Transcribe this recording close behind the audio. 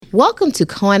Welcome to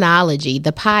Coinology,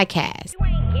 the podcast. You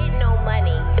ain't getting no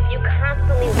money if you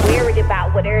constantly worried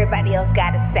about what everybody else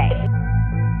got to say.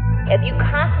 If you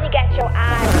constantly got your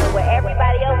eyes on what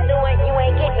everybody else doing, you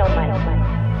ain't getting no money.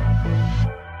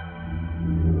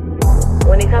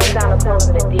 When it comes down to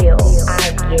closing a deal, I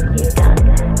get it done.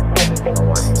 Every single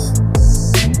one.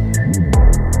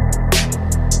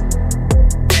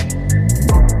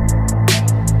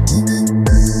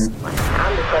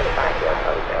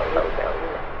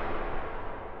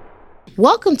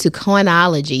 Welcome to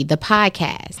Coinology, the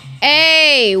podcast.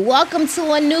 Hey, welcome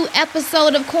to a new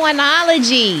episode of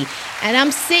Coinology. And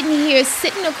I'm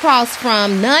sitting across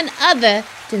from none other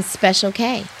than Special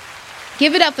K.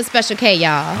 Give it up for Special K,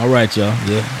 y'all. All right, y'all.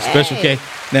 Yeah, Special K.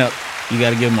 Now, you got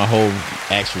to give him my whole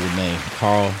actual name,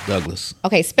 Karl Douglas.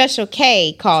 Okay, Special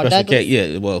K, Karl Douglas. K,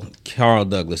 yeah, well, Karl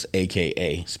Douglas,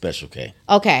 a.k.a. Special K.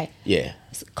 Okay. Yeah.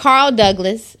 Karl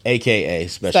Douglas, a.k.a.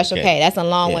 Special K. That's a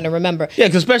long one to remember. Yeah,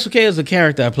 because Special K is a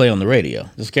character I play on the radio.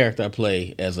 This character I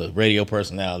play as a radio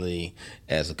personality,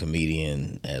 as a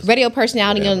comedian, as radio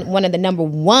personality on one of the number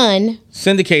one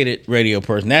syndicated radio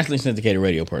person, nationally syndicated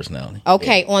radio personality.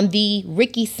 Okay, on the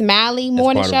Ricky Smiley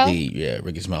morning show.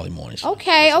 Ricky Smiley morning show.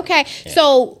 Okay. Yeah.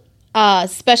 So,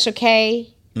 Special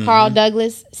K, Karl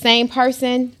Douglas, same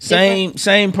person,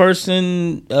 same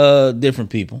person, different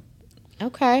people.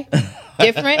 Okay.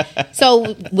 Different.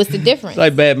 So what's the difference? It's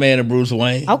like Batman and Bruce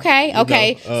Wayne.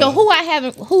 Okay. So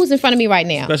who's in front of me right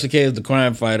now? Special K is the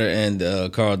crime fighter, and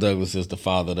Karl Douglas is the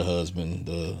father, the husband,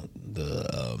 the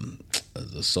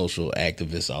social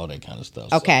activist, all that kind of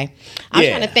stuff. Okay. So, I'm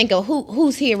trying to think of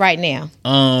who's here right now.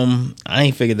 I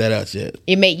ain't figured that out yet.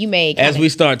 You may as we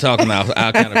start talking,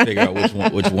 I'll kind of figure out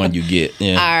which one you get.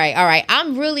 Yeah. All right.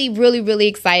 I'm really, really, really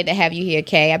excited to have you here,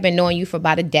 Kay. I've been knowing you for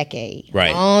about a decade.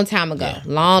 Right. Long time ago. Yeah.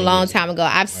 Long time ago.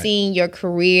 I've seen your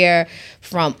career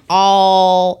from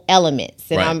all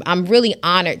elements. And I'm really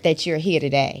honored that you're here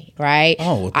today, right?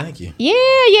 Oh, well, thank you.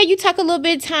 Yeah, you took a little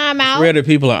bit of time out. It's rare that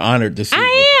people are honored to see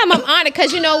I'm honored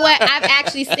because you know what? I've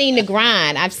actually seen the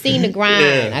grind. I've seen the grind.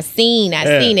 Yeah. I've seen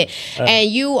it. And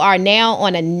you are now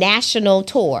on a national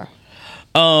tour.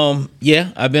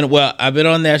 Yeah, I've been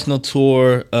on national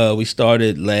tour. We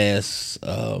started last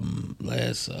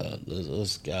what's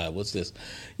this?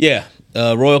 Yeah,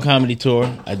 Royal Comedy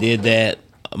Tour. I did that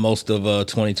most of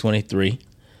 2023.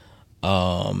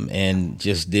 And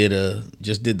just did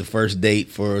the first date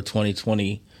for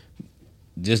 2020.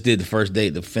 Just did the first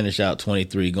date to finish out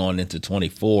 23 going into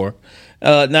 24.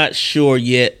 Not sure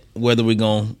yet whether we're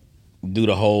going to do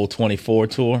the whole 24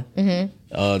 tour.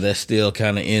 Mm-hmm. That's still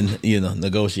kind of in,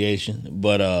 negotiation.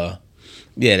 But,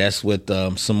 yeah, that's with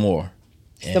some more.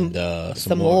 And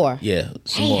some more. Yeah,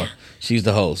 some more. She's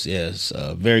the host. Yes,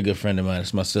 a very good friend of mine.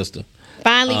 It's my sister.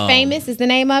 Finally Famous is the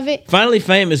name of it? Finally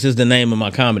Famous is the name of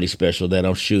my comedy special that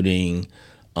I'm shooting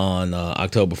on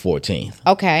October 14th.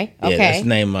 Okay. Yeah, that's the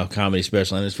name of my comedy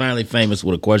special. And it's Finally Famous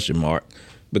with a question mark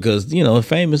because,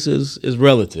 famous is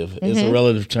relative. Mm-hmm. It's a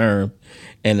relative term.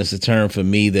 And it's a term for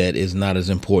me that is not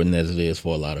as important as it is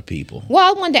for a lot of people. Well,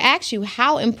 I wanted to ask you,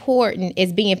 how important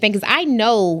is being famous? Because I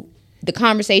know the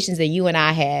conversations that you and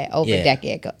I had over a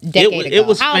decade ago.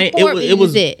 How important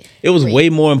is it? It was way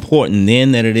more important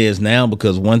then than it is now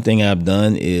because one thing I've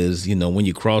done is, when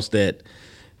you cross that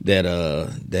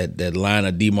line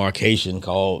of demarcation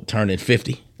called turning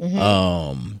 50,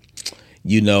 mm-hmm.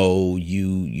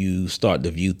 You start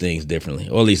to view things differently,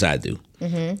 or at least I do.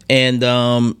 Mm-hmm. And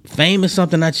fame is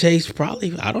something I chased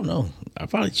probably, I don't know. I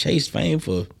probably chased fame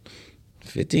for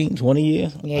 15, 20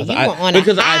 years. Yeah, you were on a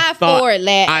high forward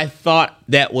ladder. I thought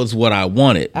that was what I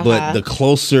wanted. But the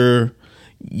closer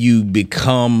you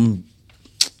become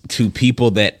to people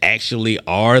that actually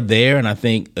are there, and I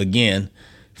think, again,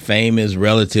 fame is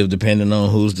relative depending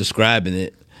on who's describing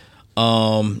it,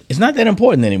 it's not that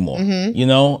important anymore.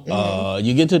 Mm-hmm.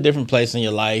 You get to a different place in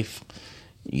your life.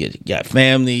 You got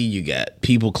family. You got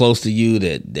people close to you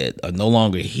that are no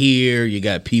longer here. You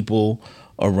got people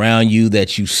around you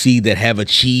that you see that have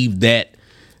achieved that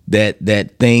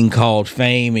thing called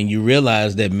fame, and you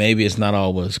realize that maybe it's not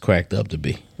always cracked up to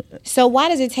be. So why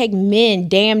does it take men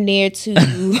damn near to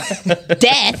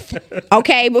death,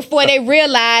 before they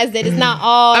realize that it's not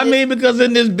all... I mean, because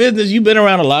in this business, you've been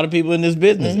around a lot of people in this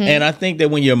business, mm-hmm. and I think that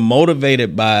when you're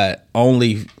motivated by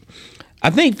only...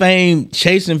 I think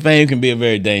chasing fame can be a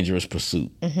very dangerous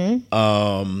pursuit.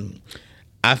 Mm-hmm.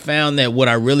 I found that what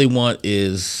I really want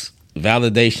is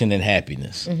validation and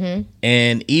happiness. Mm-hmm.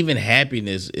 And even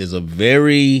happiness is a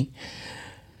very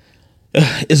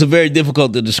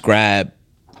difficult to describe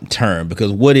term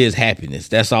because what is happiness?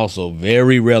 That's also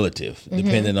very relative, mm-hmm.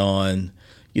 depending on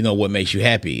what makes you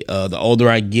happy. The older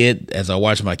I get, as I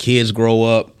watch my kids grow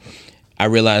up, I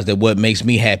realize that what makes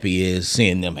me happy is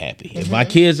seeing them happy. Mm-hmm. If my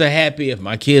kids are happy, if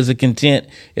my kids are content,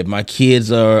 if my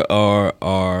kids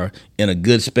are in a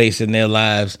good space in their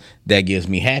lives, that gives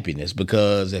me happiness.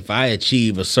 Because if I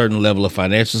achieve a certain level of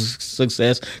financial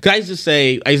success, because I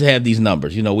used to have these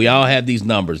numbers. We all have these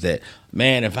numbers that,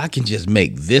 man, if I can just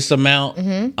make this amount,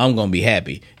 I'm going to be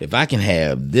happy. If I can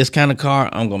have this kind of car,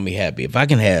 I'm going to be happy. If I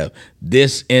can have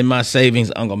this in my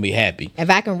savings, I'm going to be happy. If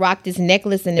I can rock this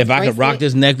necklace and this bracelet. If I can rock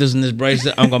this necklace and this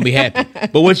bracelet, I'm going to be happy.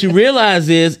 But what you realize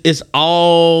is it's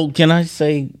all, can I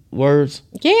say words?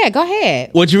 Yeah, go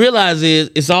ahead. What you realize is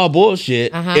it's all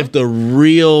bullshit if the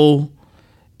real,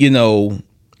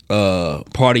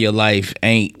 part of your life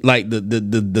ain't, like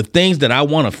the things that I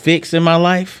want to fix in my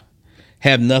life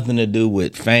have nothing to do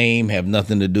with fame, have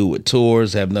nothing to do with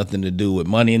tours, have nothing to do with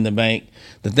money in the bank.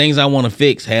 The things I want to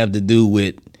fix have to do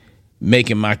with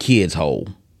making my kids whole,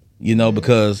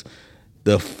 because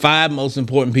the 5 most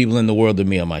important people in the world to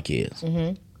me are my kids.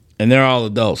 Mm-hmm. And they're all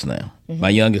adults now. Mm-hmm. My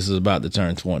youngest is about to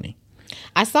turn 20.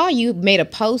 I saw you made a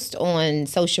post on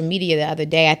social media the other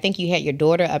day. I think you had your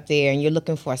daughter up there and you're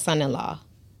looking for a son-in-law,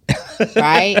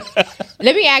 right?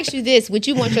 Let me ask you this. Would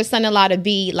you want your son-in-law to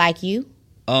be like you?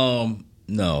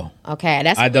 No. Okay,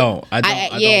 I don't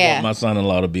want my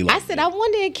son-in-law to be like I said, I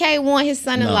wonder if Kay want his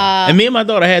son-in-law. No. And me and my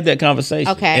daughter had that conversation.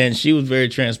 Okay. And she was very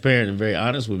transparent and very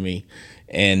honest with me.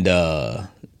 And a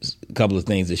couple of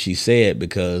things that she said,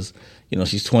 because,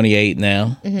 she's 28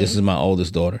 now. Mm-hmm. This is my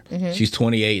oldest daughter. Mm-hmm. She's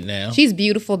 28 now. She's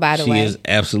beautiful, by the way. She is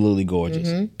absolutely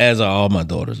gorgeous, as are all my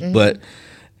daughters. Mm-hmm. But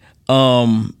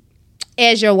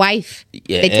as your wife,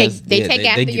 they take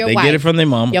after your wife. They get it from their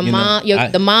mom. Your mom,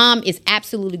 the mom is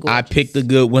absolutely gorgeous. I picked a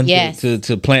good one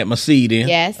to plant my seed in.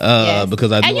 Yes,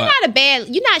 because I do. And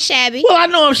you're not shabby. Well, I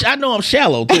know I'm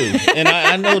shallow too, and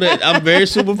I know that I'm very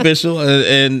superficial,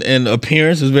 and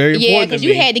appearance is very important. Yeah, because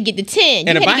you had to get the 10.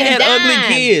 And if I had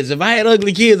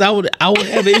ugly kids, I would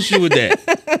have an issue with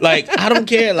that. Like, I don't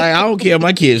care. Like, I don't care if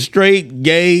my kids straight,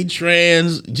 gay,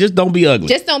 trans. Just don't be ugly.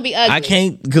 Just don't be ugly.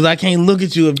 I can't look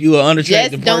at you if you are unattractive.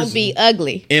 Just don't be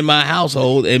ugly in my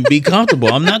household and be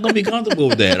comfortable. I'm not going to be comfortable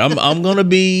with that. I'm going to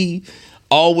be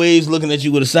always looking at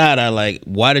you with a side eye, like,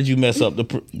 why did you mess up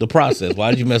the process?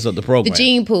 Why did you mess up the program? The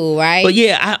gene pool, right? But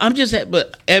yeah,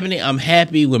 but Ebony, I'm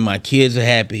happy when my kids are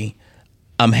happy.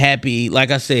 I'm happy,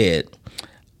 like I said,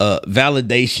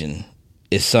 validation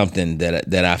is something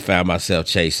that I found myself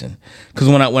chasing. Because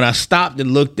when I stopped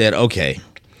and looked at, okay,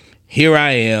 here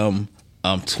I am,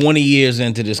 I'm 20 years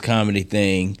into this comedy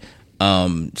thing.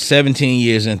 17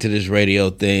 years into this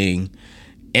radio thing.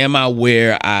 Am I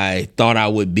where I thought I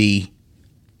would be?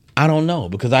 I don't know,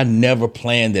 because I never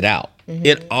planned it out. Mm-hmm.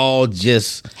 It all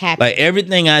just happened. Like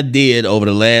everything I did over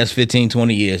the last 15,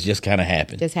 20 years just kind of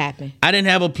happened. Just happened. I didn't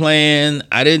have a plan.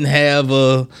 I didn't have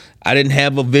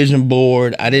a vision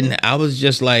board. I was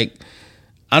just like,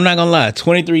 I'm not gonna lie,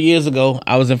 23 years ago,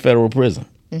 I was in federal prison.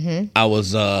 Mm-hmm. I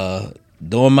was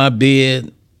doing my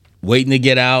bid, waiting to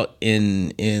get out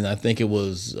in I think it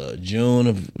was June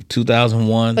of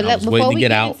 2001. But I was waiting to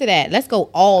get out. Into that, let's go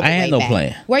all the way back. I had no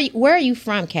plan. Where are you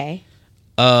from, Kay?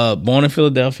 Born in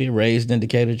Philadelphia, raised in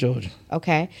Decatur, Georgia.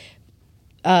 Okay.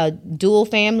 Dual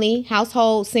family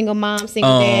household, single mom,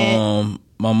 single dad.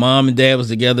 My mom and dad was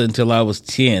together until I was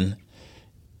 10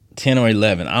 or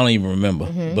 11. I don't even remember.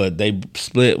 Mm-hmm. But they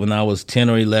split when I was 10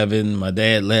 or 11. My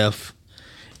dad left.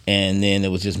 And then it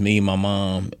was just me, my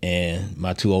mom, and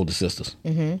my 2 older sisters.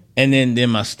 Mm-hmm. And then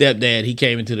my stepdad, he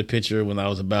came into the picture when I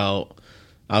was about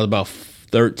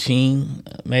 13,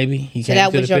 maybe. So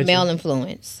that was your male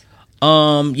influence. Yeah,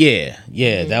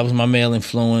 mm-hmm. That was my male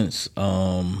influence.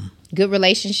 Good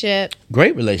relationship.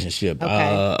 Great relationship.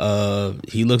 Okay.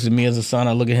 He looks at me as a son.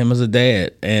 I look at him as a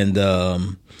dad. And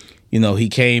he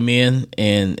came in,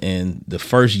 and the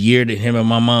first year that him and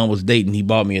my mom was dating, he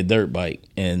bought me a dirt bike,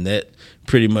 and that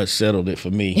pretty much settled it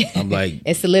for me. I'm like,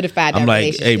 it solidified that I'm like,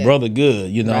 relationship. Hey, brother,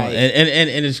 good, Right.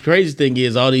 And the crazy thing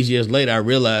is, all these years later, I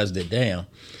realized that, damn,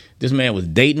 this man was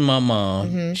dating my mom.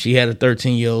 Mm-hmm. She had a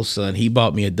 13-year-old son. He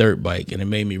bought me a dirt bike, and it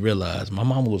made me realize my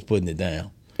mama was putting it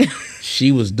down.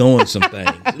 She was doing some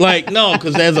things. Like, no,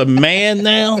 because as a man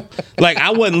now, like,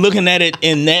 I wasn't looking at it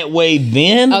in that way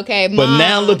then. Okay, Mom. But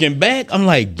now looking back, I'm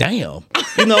like, damn.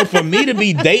 For me to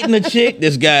be dating a chick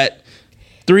that's got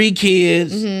 3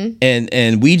 kids,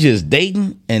 and we just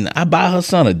dating, and I buy her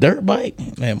son a dirt bike.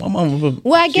 Man, my mama.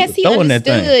 Well, I guess he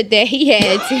understood that he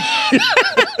had to.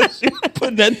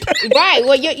 Put that thing. Right.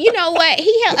 Well, you know what?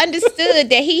 He had understood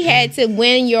that he had to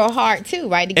win your heart too,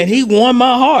 right? And he won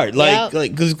my heart,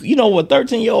 like, because you know what,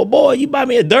 13-year-old boy, you buy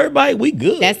me a dirt bike, we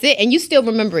good. That's it, and you still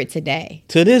remember it today.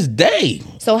 To this day.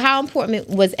 So, how important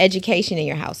was education in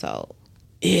your household?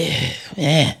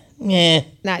 Yeah.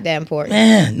 Not that important.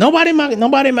 Man, nobody in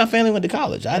my family went to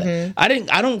college. I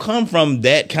don't come from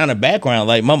that kind of background.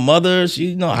 Like my mother,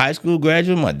 she high school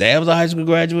graduate. My dad was a high school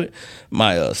graduate.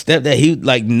 My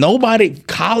stepdad, nobody.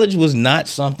 College was not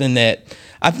something that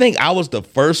I think I was the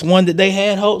first one that they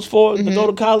had hopes for to go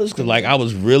to college because I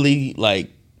was really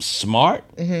smart,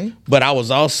 but I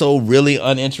was also really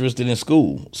uninterested in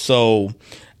school. So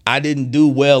I didn't do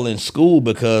well in school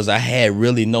because I had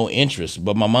really no interest.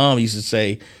 But my mom used to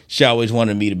say she always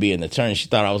wanted me to be an attorney. She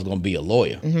thought I was going to be a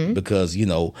lawyer because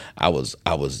I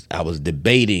was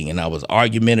debating and I was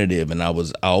argumentative and I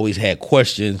always had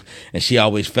questions, and she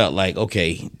always felt like,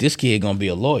 okay, this kid going to be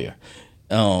a lawyer.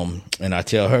 And I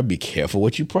tell her, be careful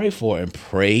what you pray for and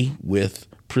pray with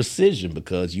precision,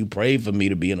 because you prayed for me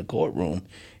to be in a courtroom.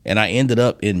 And I ended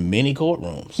up in many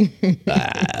courtrooms.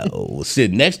 I was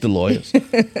sitting next to lawyers,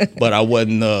 but I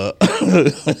wasn't.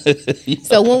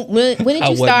 So when did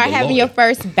you start having your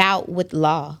first bout with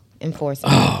law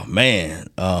enforcement? Oh man,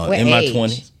 in my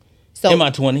 20s. In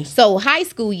my 20s. So high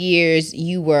school years,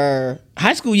 you were.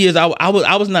 High school years, I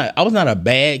was not a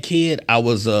bad kid. I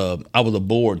was a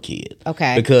bored kid.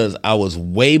 Okay. Because I was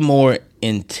way more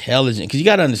intelligent. Because you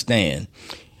got to understand.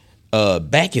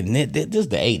 Back in this is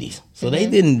the 80s. So they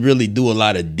didn't really do a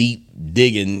lot of deep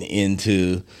digging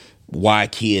into why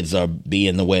kids are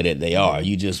being the way that they are.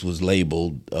 You just was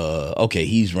labeled, okay,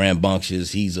 he's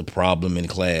rambunctious, he's a problem in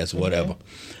class, whatever.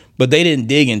 But they didn't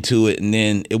dig into it. And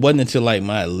then it wasn't until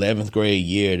my 11th grade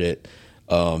year that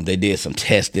they did some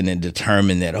testing and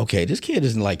determined that, okay, this kid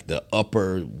isn't the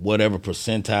upper whatever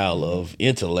percentile of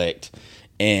intellect.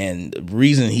 And the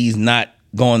reason he's not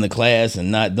going to class and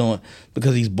not doing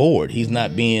because he's bored. He's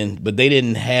not being, but they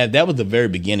didn't have, that was the very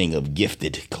beginning of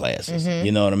gifted classes.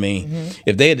 You know what I mean?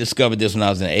 If they had discovered this when I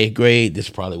was in 8th grade, this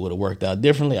probably would have worked out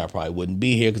differently. I probably wouldn't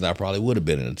be here because I probably would have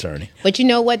been an attorney. But you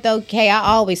know what though, Kay, I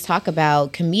always talk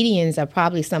about comedians are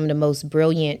probably some of the most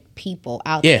brilliant people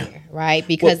out there, right?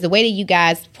 Because the way that you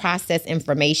guys process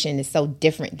information is so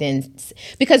different than,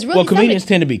 because really comedians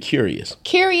tend to be curious,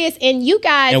 and you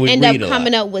guys end up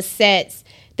coming up with sets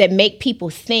that make people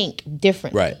think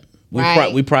differently.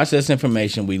 Right. We process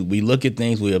information. We look at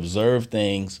things. We observe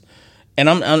things, and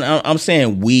I'm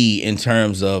saying we in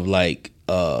terms of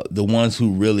the ones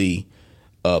who really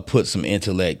put some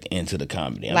intellect into the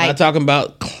comedy. I'm not talking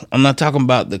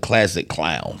about the classic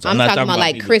clowns. I'm not talking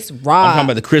about Chris Rock. I'm talking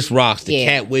about the Chris Rocks, the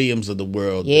Cat Williams of the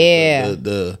world.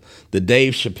 The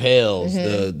Dave Chappelles.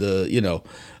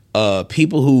 The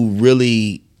people who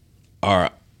really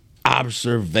are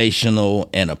observational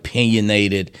and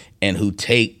opinionated and who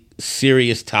take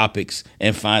serious topics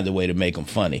and find a way to make them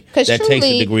funny. That takes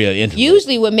a degree of intellect.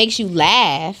 Usually what makes you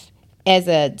laugh as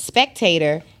a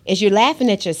spectator is you're laughing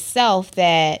at yourself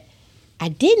that I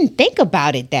didn't think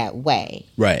about it that way.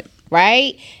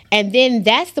 Right? And then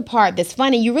that's the part that's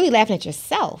funny. You're really laughing at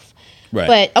yourself. Right.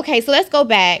 But okay, so let's go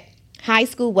back. High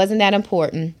school wasn't that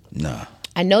important. Nah.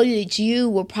 I know that you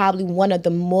were probably one of the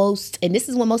most, and this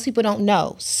is what most people don't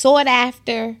know, sought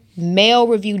after male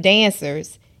review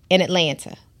dancers in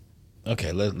Atlanta.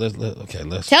 Okay, let's tell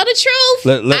the truth.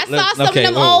 I saw some of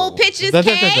them old pictures. I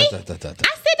said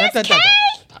that's Kay.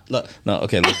 Look, no,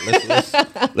 okay. Let's make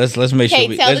sure let's make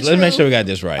sure we got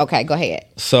this right. Okay, go ahead.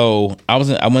 So I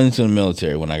went into the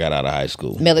military when I got out of high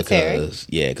school. Military,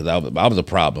 because I was a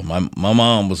problem. My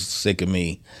mom was sick of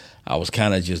me. I was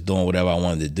kind of just doing whatever I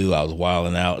wanted to do. I was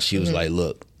wilding out. She was like,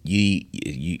 look,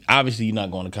 you obviously you're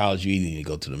not going to college. You either need to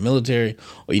go to the military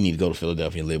or you need to go to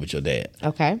Philadelphia and live with your dad.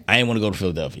 Okay. I didn't want to go to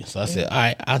Philadelphia. So I said, all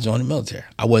right, I'll join the military.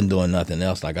 I wasn't doing nothing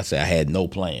else. Like I said, I had no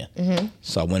plan.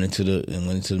 So I went into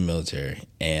the military,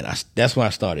 and that's when I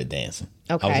started dancing.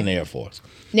 Okay. I was in the Air Force.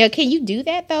 Now, can you do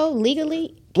that though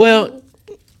legally? Well,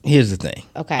 here's the thing.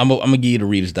 Okay. I'm gonna give you the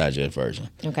Reader's Digest version.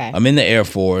 Okay. I'm in the Air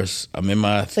Force. I'm in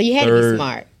my So you had to be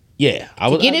smart. Yeah.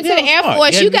 To get into the Air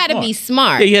Force, you got to be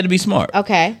smart. Yeah, you had to be smart.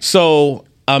 Okay. So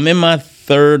I'm in my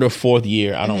 3rd or 4th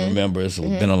year. I don't remember. It's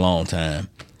been a long time.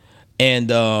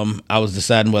 And I was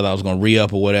deciding whether I was going to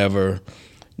re-up or whatever.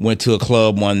 Went to a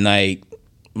club one night.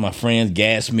 My friends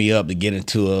gassed me up to get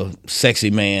into a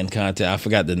sexy man contest. I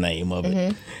forgot the name of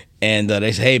it. And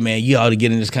they say, hey man, you ought to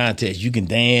get in this contest. You can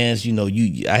dance.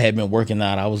 I had been working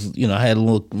out. I was, I had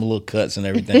little cuts and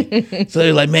everything. So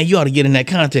they're like, man, you ought to get in that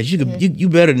contest. You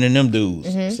better than them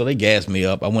dudes. So they gassed me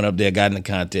up. I went up there, got in the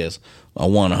contest. I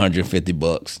won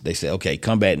 $150. They said, okay,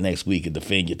 come back next week and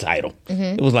defend your title.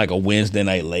 It was like a Wednesday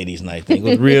night ladies night thing.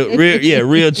 It was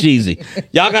real cheesy.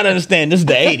 Y'all gotta understand, this is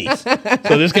the 80s.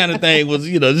 So this kind of thing was,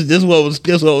 this what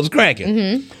was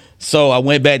cracking. So I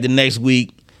went back the next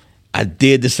week. I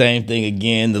did the same thing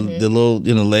again. The little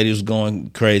lady was going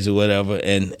crazy, whatever,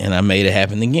 and I made it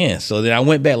happen again. So then I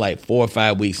went back like 4 or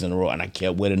 5 weeks in a row, and I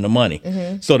kept winning the money.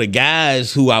 So the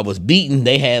guys who I was beating,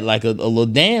 they had like a little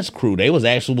dance crew. They was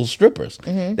actual strippers.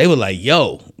 They were like,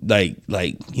 "Yo, like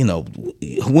we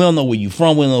don't know where you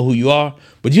from, we don't know who you are,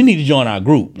 but you need to join our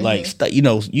group. Like,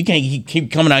 you can't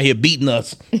keep coming out here beating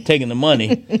us, taking the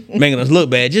money, making us look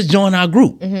bad. Just join our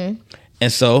group."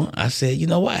 And so I said, you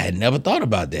know what? I had never thought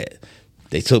about that.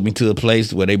 They took me to a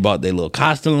place where they bought their little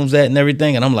costumes at and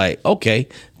everything. And I'm like, okay,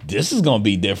 this is going to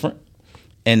be different.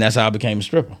 And that's how I became a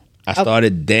stripper. I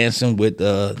started dancing with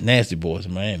Nasty Boys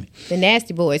in Miami. The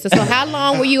Nasty Boys. So how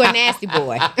long were you a Nasty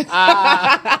Boy?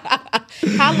 How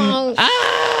long?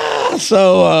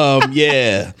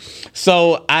 Yeah.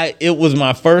 So it was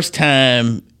my first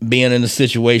time being in a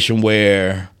situation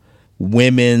where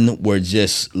women were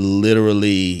just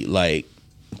literally like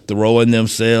throwing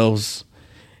themselves,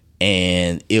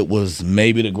 and it was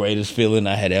maybe the greatest feeling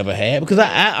I had ever had, because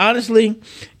I honestly,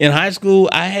 in high school,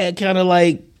 I had kind of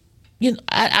like,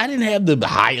 I didn't have the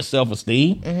highest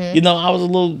self-esteem. I was a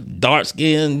little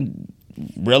dark-skinned,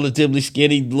 relatively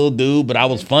skinny little dude, but I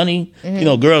was funny.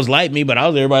 Girls liked me, but I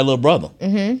was everybody's little brother.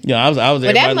 I was everybody's little buddy.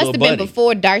 But that must have been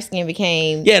before dark skin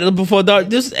became. Yeah, before dark.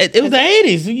 It was the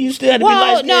 80s. You still had to be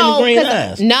light skinned and green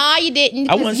eyes. No, you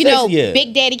didn't. I wasn't sexy yet.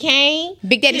 Big Daddy Kane.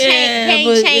 Big Daddy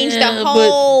Kane changed the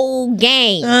whole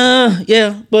game.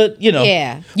 But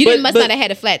Yeah, you must not have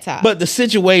had a flat top. But the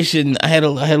situation, I had a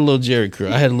little Jerry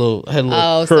curl. I had a little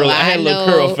curl. So I had a little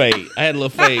curl fade. I had a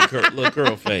little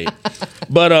curl fade.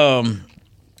 But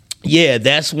yeah,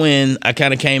 that's when I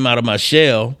kind of came out of my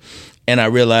shell, and I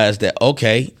realized that,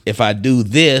 okay, if I do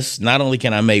this, not only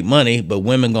can I make money, but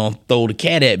women gonna throw the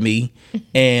cat at me,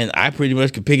 and I pretty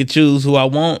much can pick and choose who I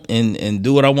want and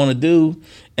do what I want to do.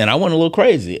 And I went a little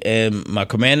crazy. And my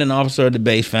commanding officer at the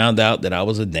base found out that I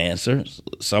was a dancer.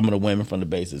 Some of the women from the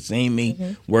base had seen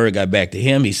me. Word got back to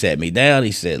him. He sat me down.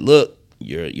 He said, look,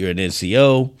 you're an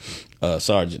NCO.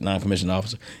 Sergeant, non-commissioned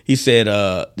officer. He said,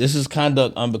 this is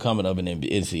conduct unbecoming of an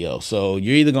NCO. So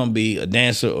you're either going to be a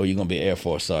dancer or you're going to be an Air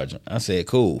Force sergeant. I said,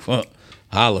 cool.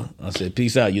 Holla. I said,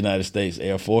 peace out, United States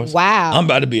Air Force. Wow. I'm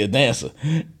about to be a dancer.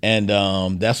 And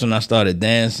that's when I started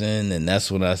dancing, and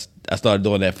that's when I started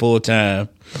doing that full time.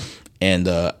 And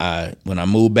when I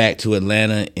moved back to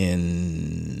Atlanta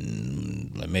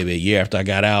in like maybe a year after I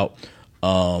got out,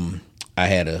 I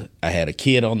had a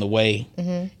kid on the way.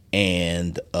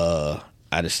 And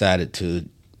I decided to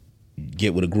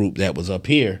get with a group that was up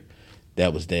here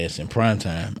that was dancing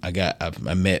primetime.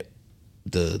 I met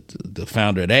the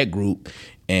founder of that group,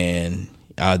 and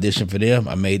I auditioned for them.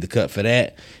 I made the cut for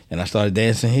that, and I started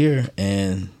dancing here.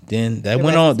 And then that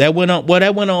went on. That went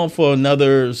on for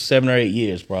another 7 or 8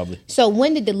 years, probably. So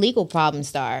when did the legal problem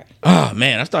start? Oh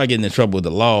man, I started getting in trouble with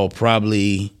the law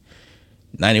probably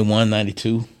 91,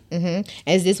 92.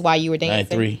 Is this why you were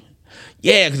dancing? 93.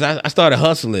 Yeah, because I started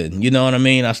hustling. You know what I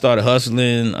mean? I started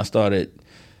hustling. I started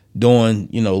doing,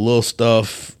 little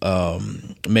stuff,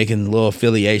 making little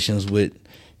affiliations with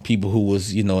people who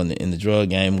was, in the drug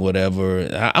game,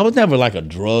 whatever. I was never like a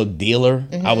drug dealer.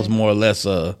 I was more or less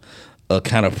a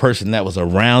kind of person that was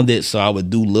around it. So I would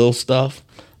do little stuff,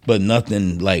 but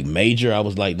nothing like major. I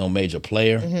was like no major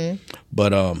player.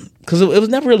 But because it was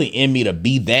never really in me to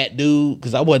be that dude,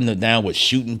 because I wasn't down with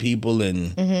shooting people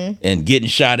and getting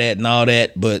shot at and all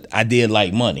that. But I did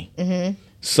like money.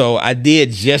 So I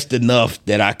did just enough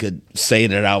that I could say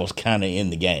that I was kind of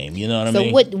in the game. You know what I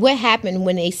mean? So what happened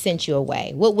when they sent you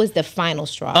away? What was the final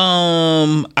straw?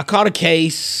 I caught a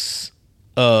case.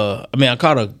 I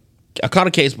caught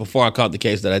a case before I caught the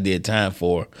case that I did time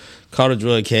for. Caught a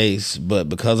drug case, but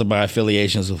because of my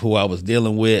affiliations of who I was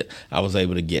dealing with, I was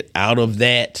able to get out of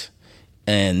that.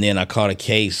 And then I caught a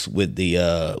case with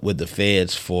the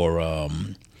feds for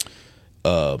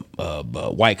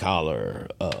white collar,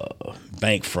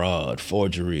 bank fraud,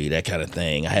 forgery, that kind of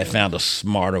thing. I had found a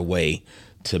smarter way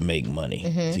to make money,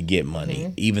 to get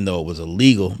money, even though it was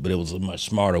illegal, but it was a much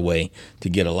smarter way to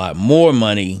get a lot more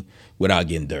money without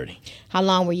getting dirty. How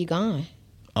long were you gone?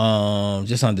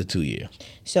 Just under 2 years.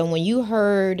 So when you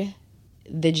heard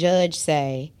the judge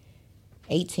say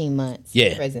 18 months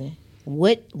in prison,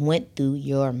 What went through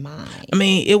your mind? I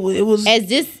mean, it was as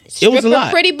this it was a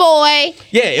lot. pretty boy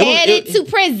headed to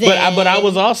prison. But I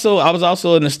was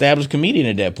also an established comedian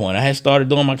at that point. I had started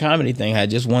doing my comedy thing. I had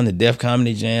just won the Def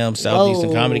Comedy Jam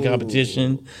Southeastern Comedy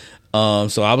Competition.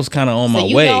 So I was kind of on my way.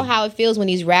 So you know how it feels when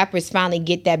these rappers finally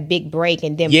get that big break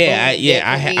and then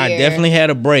I definitely had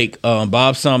a break.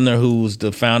 Bob Sumner, who's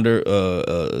the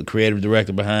founder, creative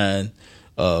director behind,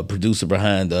 producer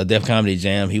behind Def Comedy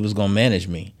Jam, he was gonna manage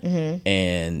me,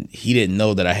 and he didn't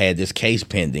know that I had this case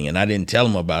pending, and I didn't tell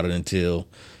him about it until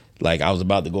like I was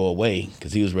about to go away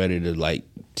because he was ready to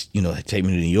take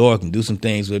me to New York and do some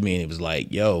things with me, and it was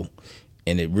like, yo,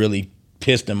 and it really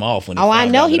pissed him off when he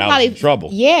found out that I was in trouble.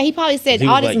 Yeah, he probably said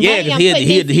all this money I'm putting into you.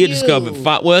 He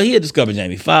had discovered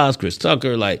Jamie Foxx, Chris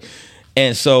Tucker,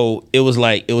 and so it was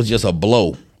just a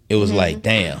blow. It was like,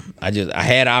 damn, I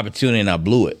had an opportunity and I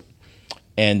blew it.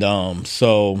 And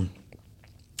so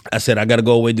I said, I got to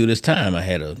go away do this time. I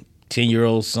had a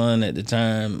 10-year-old son at the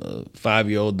time, a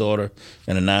 5-year-old daughter,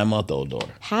 and a 9-month-old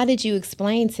daughter. How did you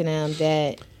explain to them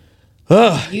that?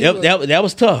 That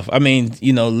was tough. I mean,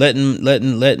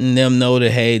 letting them know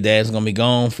that, hey, Dad's gonna be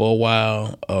gone for a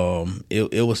while.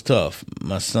 It was tough.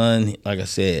 My son, like I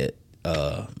said,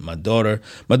 my daughter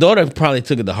probably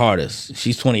took it the hardest.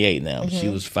 She's 28 now. She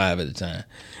was 5 at the time,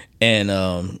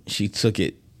 and she took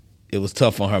it. It was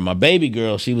tough on her. My baby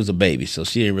girl, she was a baby, so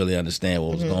she didn't really understand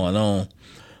what was going on.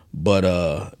 But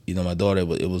my daughter,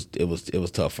 it was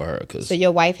tough for her. So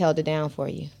your wife held it down for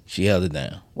you. She held it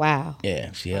down. Wow.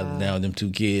 Yeah, she held it down with them 2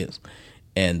 kids,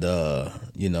 and Did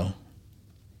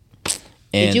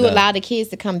you allow the kids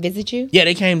to come visit you? Yeah,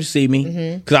 they came to see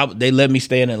me because they let me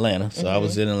stay in Atlanta. So I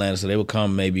was in Atlanta, so they would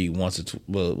come maybe once or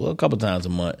a couple times a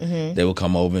month. They would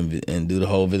come over and do the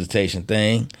whole visitation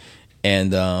thing,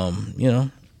 and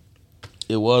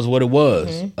it was what it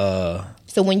was.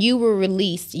 So when you were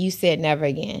released, you said never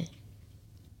again.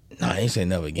 No, I ain't say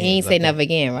never again. You ain't say never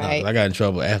again, right? No, I got in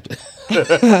trouble after.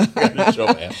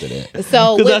 That.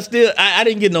 So because I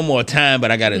didn't get no more time,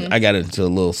 but I got into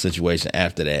a little situation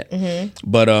after that.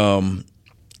 But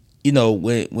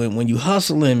when you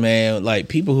hustling, man, like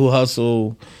people who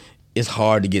hustle, it's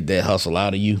hard to get that hustle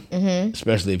out of you,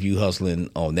 especially if you hustling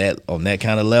on that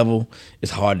kind of level.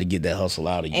 It's hard to get that hustle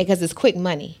out of you because it's quick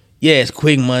money. Yeah, it's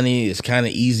quick money. It's kind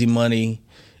of easy money.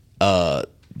 The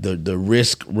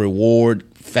risk reward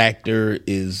factor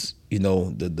is,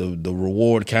 the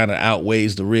reward kind of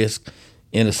outweighs the risk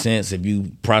in a sense if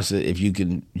you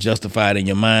can justify it in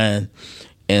your mind.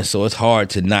 And so it's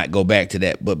hard to not go back to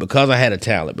that. But because I had a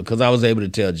talent, because I was able to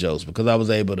tell jokes, because I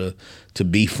was able to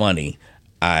be funny,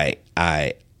 I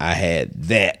had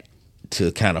that to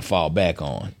kind of fall back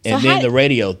on. And so then the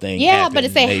radio thing happened. But to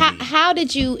say, how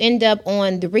did you end up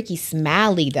on the Ricky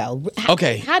Smiley, though? How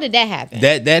did that happen?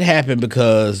 That happened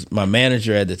because my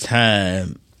manager at the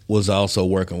time was also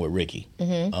working with Ricky.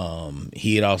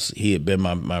 He had been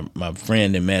my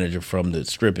friend and manager from the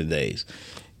stripping days,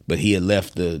 but he had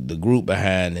left the group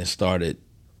behind and started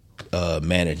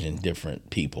managing different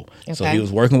people. Okay. So he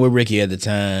was working with Ricky at the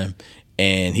time,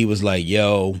 and he was like,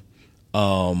 yo,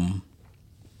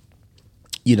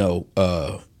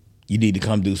 you need to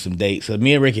come do some dates. So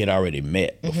me and Ricky had already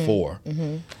met before.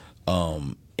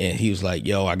 And he was like,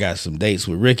 yo, I got some dates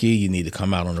with Ricky. You need to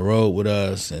come out on the road with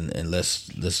us and let's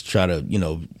try to,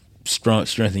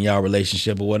 strengthen y'all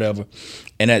relationship or whatever.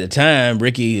 And at the time,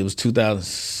 Ricky, it was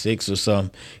 2006 or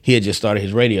something, he had just started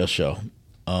his radio show.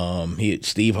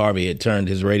 Steve Harvey had turned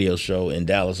his radio show in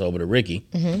Dallas over to Ricky.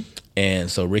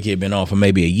 And so Ricky had been on for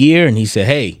maybe a year, and he said,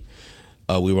 hey,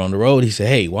 we were on the road. He said,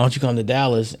 hey, why don't you come to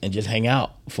Dallas and just hang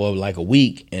out for like a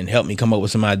week and help me come up with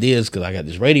some ideas, because I got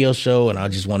this radio show and I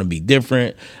just want to be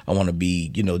different. I want to be,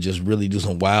 just really do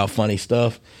some wild, funny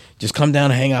stuff. Just come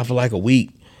down and hang out for like a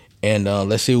week and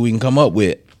let's see what we can come up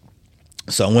with.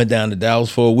 So I went down to Dallas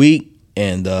for a week,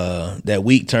 and that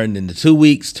week turned into 2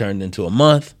 weeks, turned into a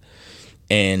month,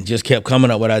 and just kept coming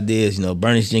up with ideas,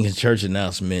 Bernice Jenkins church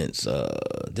announcements,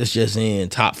 this just in,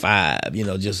 top 5,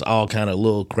 just all kind of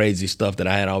little crazy stuff that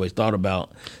I had always thought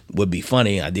about would be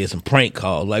funny. I did some prank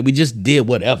calls. Like, we just did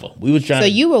whatever. We was trying. So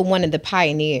you were one of the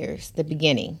pioneers, the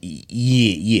beginning.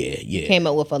 Yeah. You came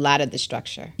up with a lot of the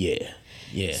structure. Yeah.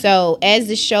 So as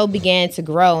the show began to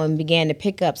grow and began to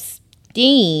pick up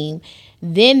steam,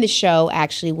 then the show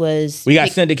actually was... We got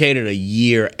syndicated a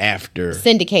year after.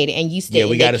 Syndicated, and you stayed. Yeah,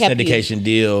 we got a syndication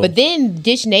deal. But then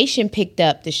Dish Nation picked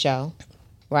up the show,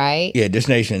 right? Yeah, Dish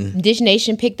Nation. Dish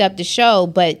Nation picked up the show,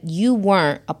 but you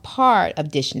weren't a part of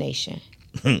Dish Nation,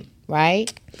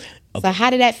 right? Okay. So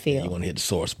how did that feel? You want to hit the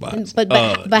sore spots. But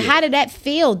how did that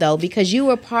feel, though? Because you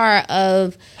were part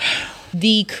of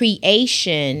the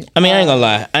creation. I mean, I ain't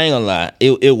gonna lie.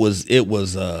 It was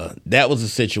that was a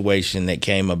situation that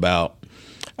came about,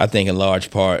 I think, in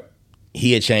large part.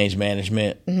 He had changed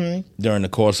management during the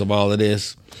course of all of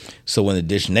this. So when the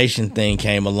Dish Nation thing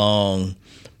came along,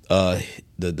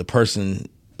 the person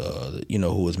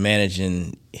who was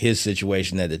managing his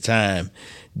situation at the time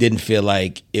didn't feel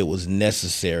like it was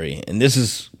necessary. And this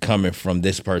is coming from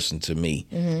this person to me.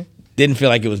 Didn't feel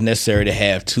like it was necessary to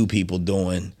have two people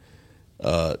doing.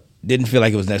 Didn't feel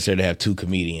like it was necessary to have two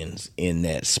comedians in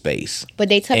that space. But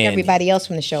they took everybody else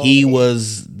from the show. He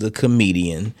was the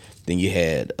comedian. Then you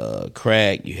had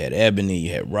Crack, you had Ebony,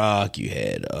 you had Rock, you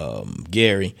had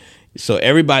Gary. So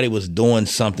everybody was doing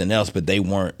something else, but they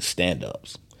weren't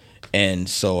stand-ups. And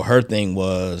so her thing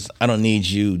was, I don't need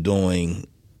you doing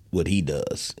what he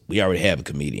does. We already have a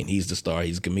comedian. He's the star.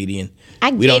 He's a comedian.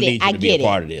 We don't need you to be a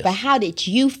part of this. But how did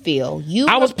you feel?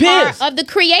 I was pissed. Part of the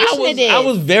creation of this. I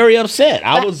was very upset.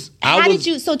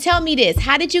 So tell me this.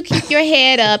 How did you keep your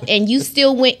head up and you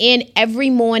still went in every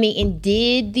morning and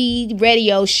did the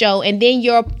radio show, and then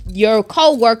your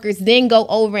co-workers then go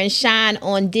over and shine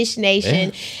on Dish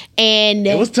Nation, and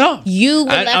it was tough. You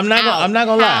were I'm not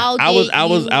gonna lie.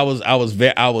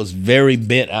 I was very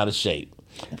bent out of shape.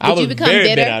 Did you become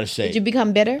bitter? Bent out of shape. Did you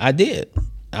become bitter? I did.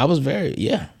 I was very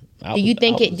Do you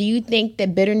think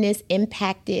that bitterness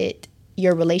impacted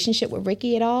your relationship with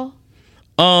Ricky at all?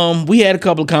 We had a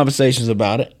couple of conversations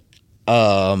about it.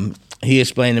 He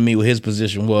explained to me what his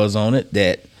position was on it,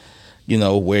 that,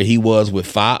 where he was with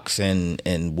Fox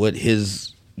and what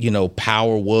his,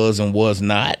 power was and was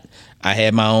not. I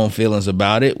had my own feelings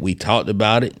about it. We talked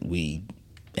about it. We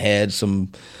had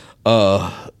some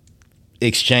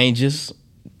exchanges.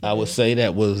 I would say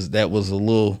that was a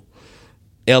little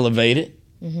elevated.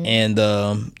 And,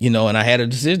 and I had a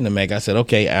decision to make. I said,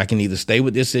 okay, I can either stay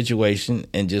with this situation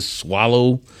and just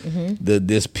swallow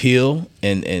this pill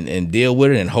and deal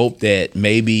with it and hope that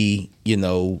maybe,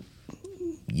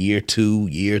 year 2,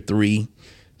 year 3,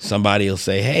 somebody will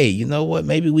say, hey, you know what?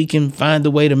 Maybe we can find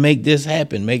a way to make this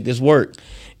happen, make this work.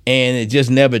 And it just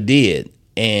never did.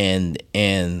 And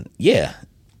yeah,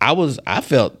 I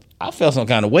felt some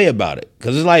kind of way about it,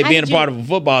 because it's like being a part of a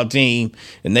football team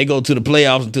and they go to the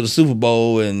playoffs and to the Super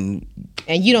Bowl and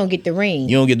you don't get the ring.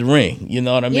 You don't get the ring. You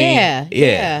know what I mean?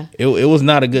 Yeah. It was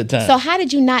not a good time. So how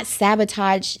did you not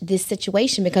sabotage this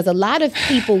situation? Because a lot of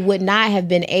people would not have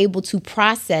been able to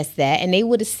process that, and they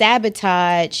would have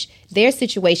sabotaged their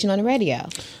situation on the radio.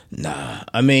 Nah,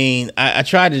 I mean, I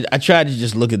tried to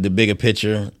just look at the bigger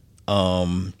picture,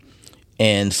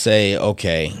 and say,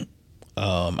 okay,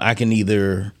 I can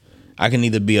either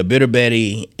be a bitter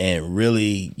Betty and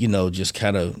really, just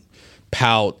kind of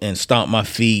pout and stomp my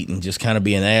feet and just kind of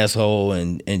be an asshole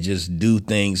and just do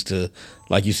things to,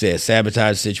 like you said,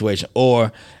 sabotage the situation,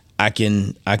 or I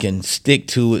can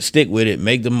stick with it,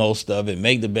 make the most of it,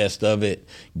 make the best of it,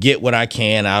 get what I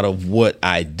can out of what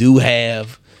I do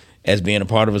have as being a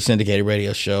part of a syndicated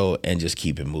radio show, and just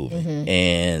keep it moving.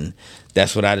 And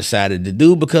that's what I decided to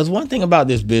do, because one thing about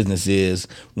this business is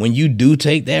when you do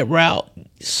take that route,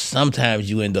 sometimes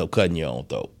you end up cutting your own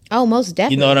throat. Oh, most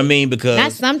definitely. You know what I mean? Because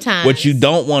not sometimes. What you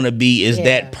don't want to be is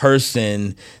that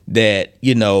person that,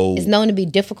 is known to be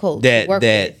difficult to work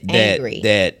with, angry.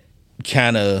 That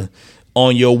kind of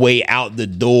on your way out the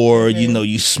door,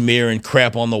 you smearing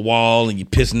crap on the wall and you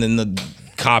pissing in the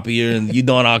copier and you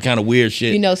doing all kind of weird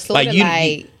shit.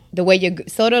 The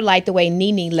way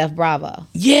Nene left Bravo.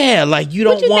 Yeah, like you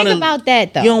don't want to. What you think about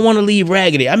that, though? You don't want to leave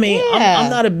raggedy. I mean, I'm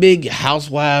not a big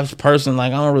Housewives person.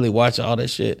 Like, I don't really watch all that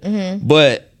shit.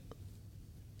 But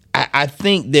I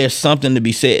think there's something to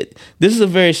be said. This is a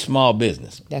very small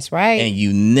business. That's right. And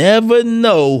you never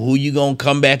know who you're going to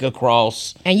come back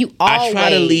across. And I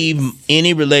try to leave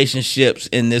any relationships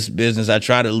in this business, I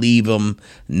try to leave them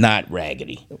not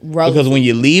raggedy. Because when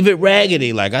you leave it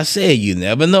raggedy, like I said, you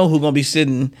never know who's going to be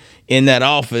sitting in that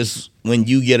office when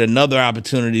you get another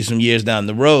opportunity some years down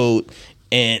the road.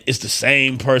 And it's the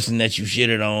same person that you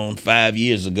shitted on 5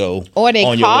 years ago, or on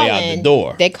your way out the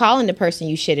door. They're calling the person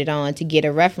you shitted on to get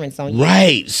a reference on you.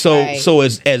 Right. So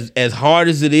as hard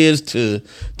as it is to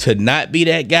not be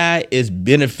that guy, it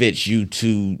benefits you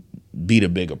to be the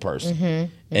bigger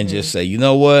person and just say, you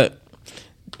know what?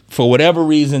 For whatever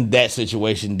reason, that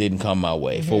situation didn't come my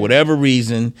way. For whatever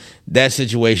reason, that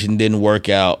situation didn't work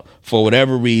out. For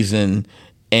whatever reason.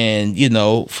 And,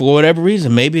 for whatever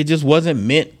reason, maybe it just wasn't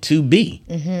meant to be.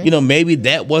 Maybe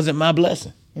that wasn't my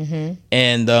blessing.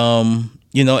 And, and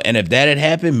if that had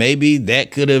happened, maybe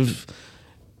that could have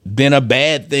been a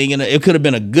bad thing, and it could have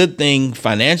been a good thing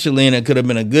financially, and it could have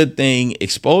been a good thing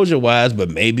exposure wise, but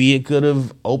maybe it could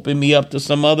have opened me up to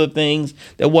some other things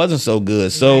that wasn't so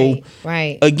good. So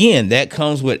right. Again, that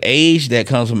comes with age, that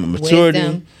comes with maturity,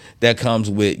 Wisdom. that comes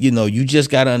with, you just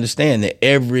got to understand that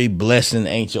every blessing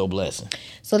ain't your blessing.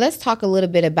 So let's talk a little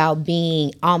bit about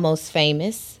being almost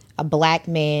famous, a black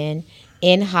man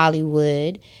in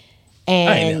Hollywood. And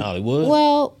I ain't in Hollywood.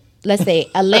 Well, let's say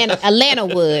Atlanta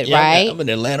Wood, Yeah, right? I'm in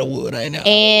Atlanta Wood. I ain't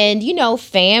in And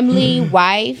family,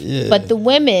 wife, Yeah. but the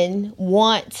women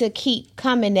want to keep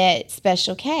coming at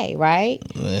Special K, right?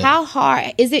 Yeah. How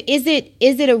hard is it? Is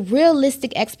it a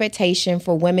realistic expectation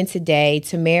for women today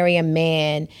to marry a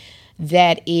man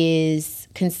that is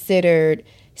considered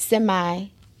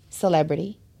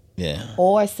semi-celebrity,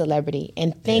 or celebrity,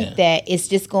 and think that it's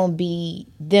just going to be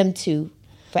them two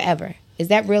forever? Is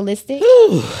that realistic?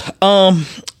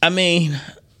 I mean,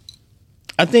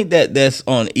 I think that's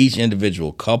on each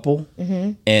individual couple,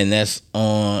 and that's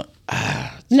on.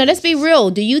 No, let's be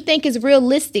real. Do you think it's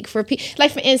realistic for people?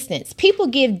 Like, for instance, people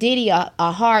give Diddy a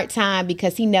hard time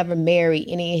because he never married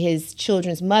any of his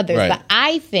children's mothers. Right. But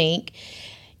I think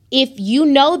if you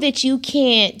know that you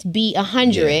can't be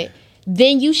 100,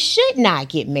 then you should not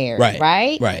get married,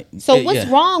 right? Right. So what's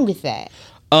wrong with that?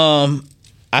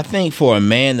 I think for a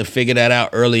man to figure that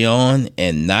out early on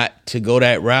and not to go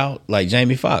that route, like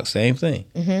Jamie Foxx, same thing.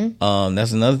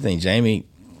 That's another thing. Jamie,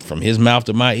 from his mouth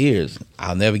to my ears,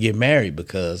 I'll never get married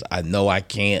because I know I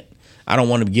can't. I don't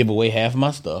want to give away half of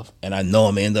my stuff, and I know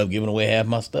I'm gonna end up giving away half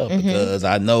my stuff because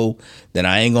I know that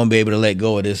I ain't gonna be able to let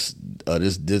go of this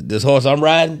horse I'm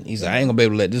riding. He said I ain't gonna be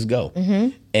able to let this go,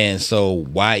 and so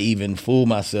why even fool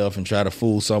myself and try to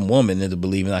fool some woman into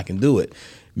believing I can do it?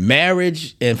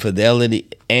 Marriage and fidelity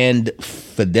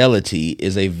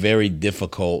is a very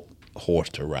difficult horse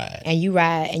to ride. And you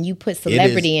ride, and you put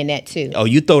celebrity in that too. Oh,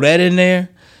 you throw that in there?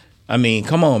 I mean,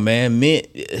 come on, man. Men,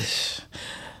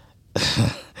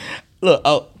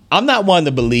 look, I'm not one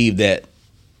to believe that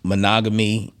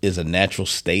monogamy is a natural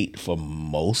state for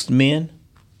most men.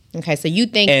 Okay, so you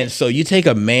think... And so you take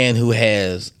a man who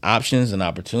has options and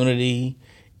opportunity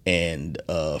and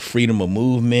freedom of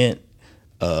movement,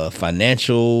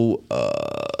 financial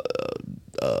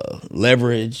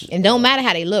leverage. And don't matter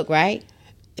how they look, right?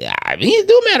 I mean, it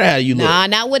do matter how you look. Nah,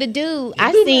 not what it do.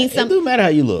 It do matter how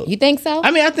you look. You think so?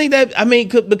 I think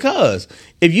because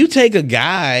if you take a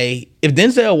guy, if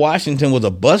Denzel Washington was a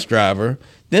bus driver,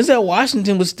 Denzel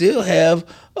Washington would still have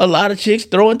a lot of chicks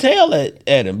throwing tail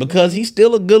at him because he's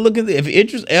still a good looking. If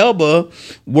Idris Elba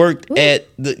worked if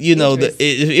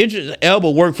Idris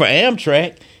Elba worked for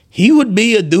Amtrak, he would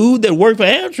be a dude that worked for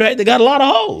Amtrak that got a lot of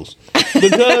hoes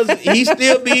because he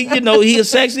still be, he a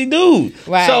sexy dude.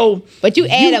 Right. So, but you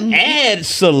add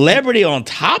celebrity on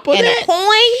top of and that, a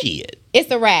coin. Shit.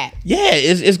 It's a wrap. Yeah,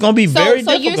 it's going to be very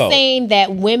difficult. So you're saying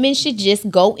that women should just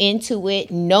go into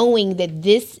it knowing that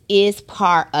this is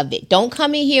part of it. Don't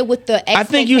come in here with the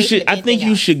expectation. I think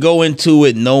you should go into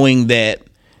it knowing that,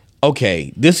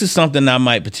 okay, this is something I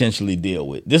might potentially deal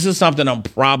with. This is something I'm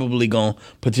probably going to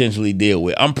potentially deal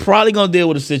with. I'm probably going to deal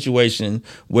with a situation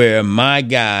where my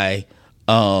guy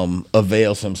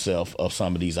avails himself of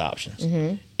some of these options.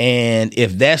 And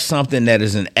if that's something that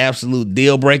is an absolute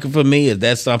deal breaker for me, if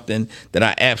that's something that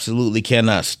I absolutely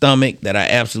cannot stomach, that I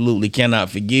absolutely cannot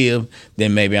forgive,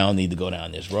 then maybe I don't need to go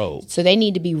down this road. So they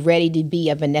need to be ready to be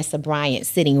a Vanessa Bryant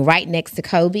sitting right next to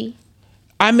Kobe?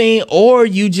 I mean, or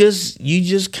you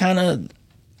just kind of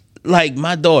like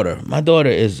my daughter. My daughter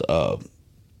is the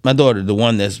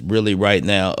one that's really right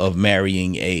now of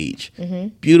marrying age.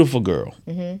 Beautiful girl.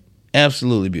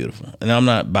 Absolutely beautiful. And I'm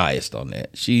not biased on that.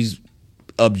 She's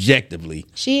objectively.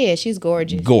 She is. She's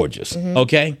gorgeous. Gorgeous.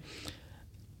 Okay.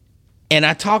 And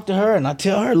I talk to her and I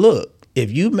tell her, look,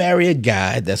 if you marry a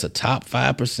guy that's a top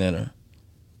 5%er,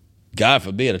 God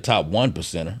forbid a top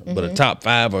 1%er, but a top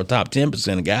 5 or a top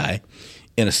 10% guy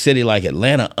in a city like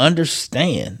Atlanta,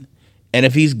 understand. And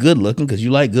if he's good looking, because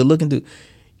you like good looking dude,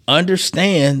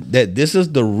 understand that this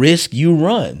is the risk you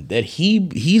run, that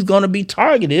he's going to be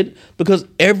targeted because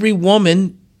every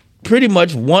woman pretty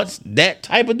much wants that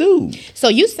type of dude. So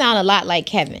you sound a lot like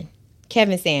Kevin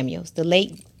Samuels, the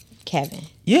late Kevin.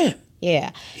 Yeah.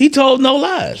 Yeah. He told no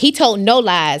lies. He told no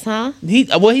lies, huh? He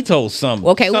told some.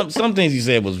 Okay. Some things he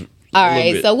said was. All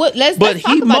right. So let's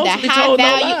talk about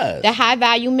the high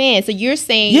value man. So you're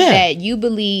saying that you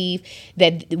believe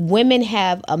that women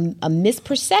have a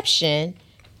misperception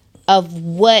of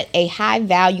what a high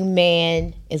value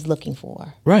man is looking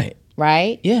for. Right.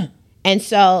 Right? Yeah. And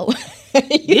so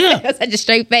Yeah. Such a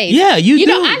straight face. Yeah, you do.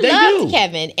 know, I They loved do.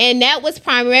 Kevin, and that was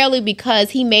primarily because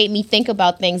he made me think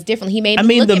about things differently. He made me I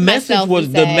mean, look the at message myself was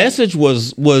and the say, message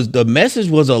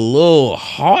was a little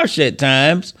harsh at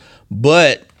times,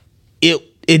 but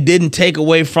it didn't take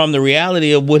away from the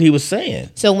reality of what he was saying.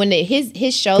 So when his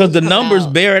shows, Because the numbers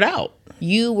bear it out.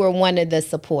 You were one of the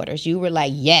supporters. You were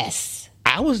like, yes.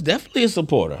 I was definitely a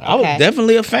supporter. I was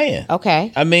definitely a fan.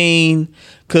 Okay. I mean,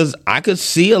 because I could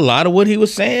see a lot of what he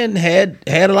was saying had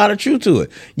a lot of truth to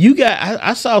it.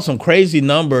 I saw some crazy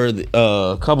number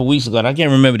a couple weeks ago, and I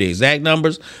can't remember the exact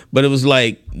numbers, but it was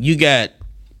like you got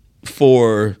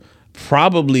for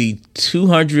probably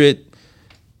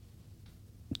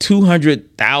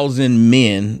 200,000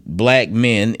 men, black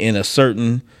men in a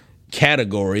certain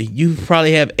category, you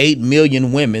probably have 8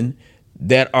 million women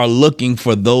that are looking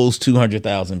for those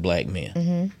 200,000 black men.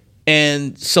 Mm-hmm.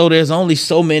 And so there's only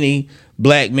so many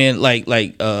black men, like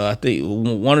I think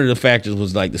one of the factors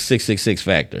was like the 666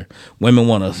 factor. Women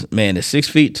want a man that's 6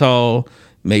 feet tall,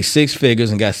 makes 6 figures,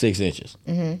 and got 6 inches.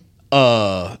 Mm-hmm.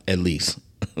 At least.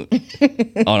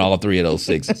 On all 3 of those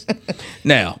sixes.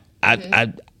 Now,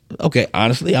 okay,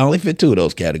 honestly, I only fit 2 of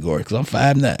those categories because I'm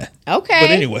 5'9". Okay.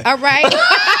 But anyway. All right.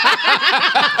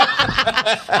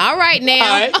 All right now.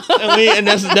 All right. And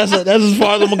that's as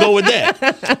far as I'm gonna go with that.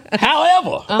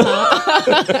 However,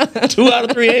 2 out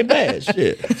of 3 ain't bad.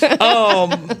 Shit.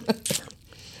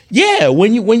 Yeah,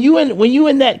 when you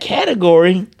in that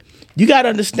category, you gotta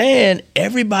understand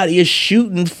everybody is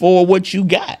shooting for what you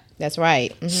got. That's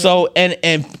right. Mm-hmm. So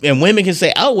and women can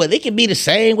say, oh well, they can be the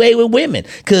same way with women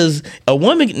because a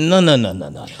woman. No.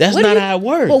 That's not how it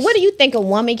works. Well, what do you think a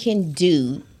woman can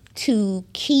do to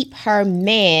keep her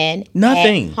man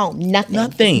Nothing. at home?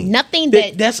 Nothing. Nothing.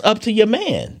 That's up to your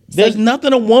man. There's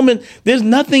nothing a woman. There's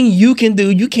nothing you can do.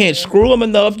 You can't screw him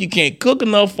enough. You can't cook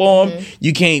enough for him. Mm-hmm.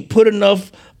 You can't put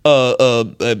enough.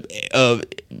 What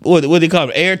do they call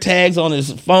them? Air tags on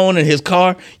his phone and his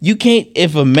car. You can't.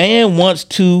 If a man wants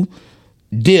to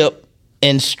dip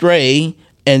and stray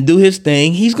and do his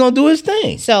thing, he's gonna do his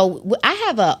thing. So I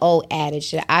have an old adage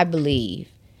that I believe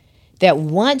that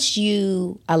once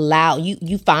you allow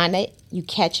you find it, you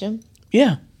catch him.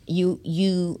 Yeah.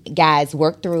 You guys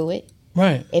work through it.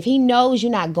 Right. If he knows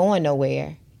you're not going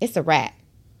nowhere, it's a wrap.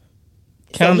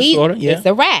 Sorta, yeah. It's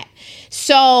a wrap.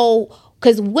 So.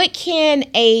 Because what can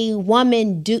a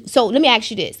woman do? So let me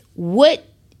ask you this. What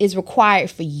is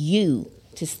required for you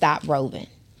to stop roving?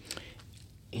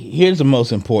 Here's the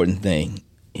most important thing.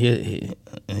 Here's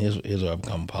where I've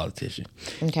become a politician.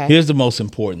 Okay. Here's the most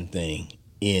important thing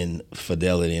in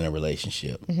fidelity in a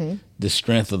relationship. Mm-hmm. The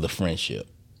strength of the friendship.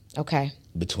 Okay.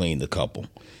 Between the couple.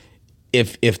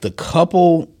 If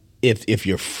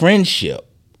your friendship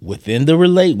within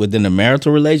the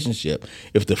marital relationship,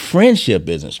 if the friendship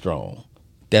isn't strong,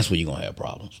 that's where you're going to have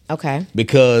problems. Okay.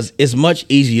 Because it's much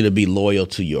easier to be loyal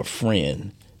to your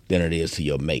friend than it is to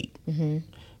your mate. Mm-hmm.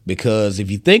 Because if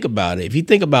you think about it, if you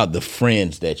think about the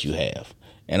friends that you have,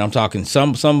 and I'm talking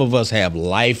some of us have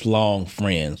lifelong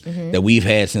friends mm-hmm. that we've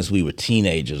had since we were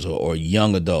teenagers or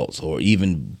young adults or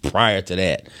even prior to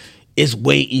that, it's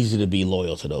way easier to be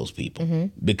loyal to those people mm-hmm.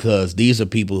 because these are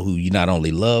people who you not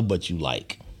only love, but you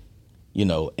like. You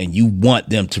know, and you want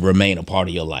them to remain a part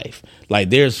of your life. Like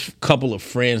there's a couple of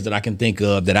friends that I can think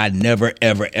of that I never,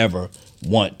 ever, ever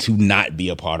want to not be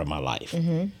a part of my life.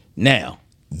 Mm-hmm. Now,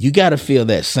 you got to feel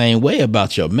that same way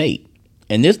about your mate.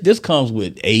 And this comes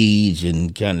with age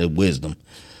and kind of wisdom.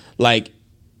 Like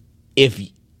if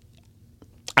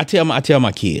I tell my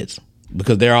kids,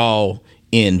 because they're all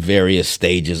in various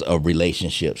stages of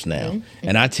relationships now, mm-hmm.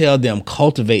 and I tell them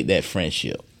cultivate that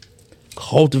friendship.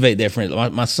 Cultivate that friend.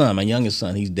 My youngest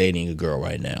son, he's dating a girl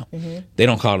right now. Mm-hmm. They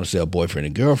don't call themselves boyfriend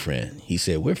and girlfriend. He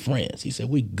said, we're friends. He said,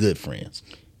 we're good friends.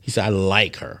 He said, I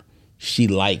like her. She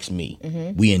likes me.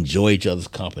 Mm-hmm. We enjoy each other's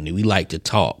company. We like to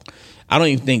talk. I don't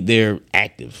even think they're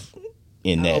active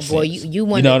in that sense. Boy, you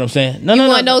want, you know what I'm saying? No,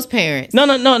 want those parents. No.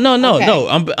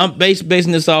 Okay. I'm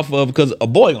basing this off of because a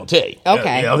boy gonna tell you.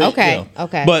 Okay.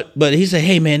 Okay. But he said,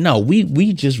 hey man, no,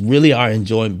 we just really are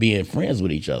enjoying being friends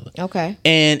with each other. Okay.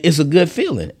 And it's a good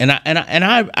feeling, and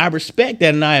I respect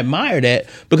that and I admire that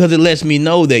because it lets me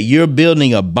know that you're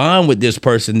building a bond with this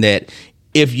person that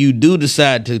if you do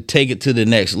decide to take it to the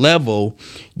next level,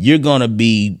 you're gonna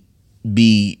be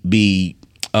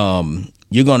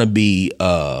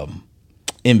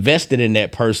invested in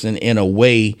that person in a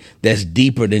way that's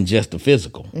deeper than just the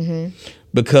physical. Mm-hmm.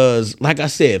 Because, like I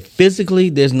said, physically,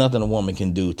 there's nothing a woman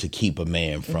can do to keep a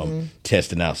man from mm-hmm.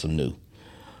 testing out some new.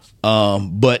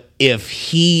 But if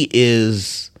he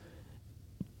is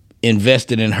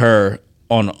invested in her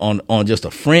on just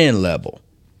a friend level,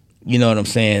 You know what I'm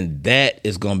saying? That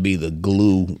is going to be the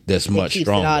glue that's much keeps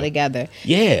stronger. It all together.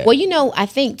 Yeah. Well, I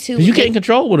think too. You can't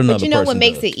control what another person But what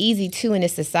makes does. it easy too in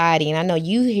this society, and I know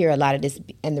you hear a lot of this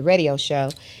in the radio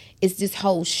show, is this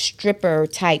whole stripper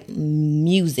type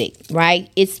music,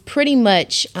 right? It's pretty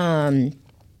much.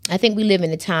 I think we live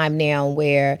in a time now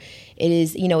where it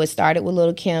is, it started with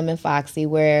Lil' Kim and Foxy,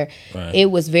 where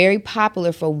it was very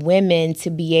popular for women to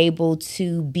be able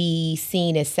to be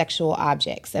seen as sexual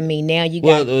objects. I mean, now you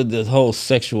got... Well, the whole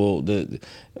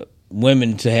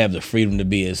women to have the freedom to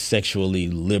be as sexually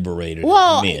liberated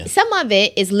as men. Some of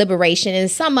it is liberation, and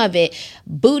some of it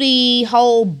booty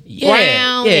hole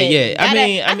brown. Yeah.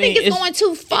 I think it's going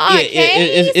too far.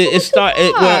 It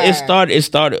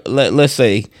started. Let's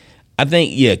say. I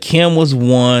think Kim was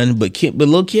one, but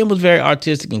Lil' Kim was very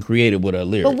artistic and creative with her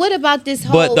lyrics. But what about this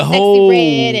whole Sexy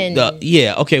Red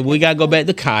and we gotta go back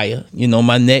to Kaya.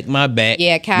 My neck, my back.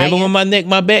 Yeah, Kaya. Remember when my neck,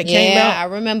 my back came out? Yeah, I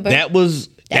remember. That was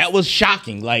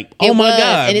shocking. Like, oh my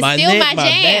God, and it's my still neck, my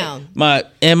jam. Back,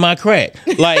 my crack.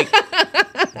 Like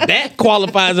that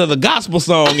qualifies as a gospel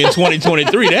song in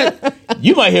 2023. That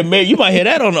you might hear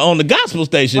that on the gospel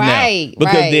station now,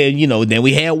 because then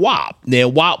we had WAP.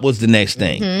 Then WAP was the next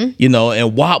thing,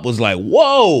 and WAP was like,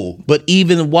 whoa. But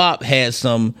even WAP had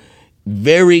some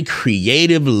very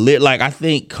creative like I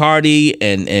think Cardi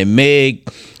and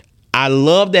Meg. I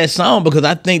love that song because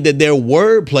I think that their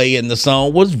wordplay in the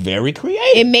song was very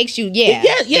creative. It makes you,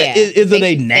 Is it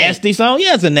a nasty song?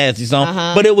 Yeah, it's a nasty song,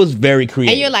 but it was very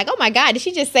creative. And you're like, oh my God, did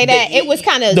she just say that? It was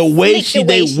kind of the way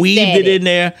they weaved it in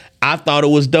there. I thought it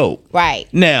was dope. Right.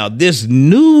 Now, this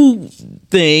new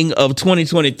thing of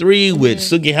 2023 with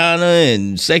Sukihana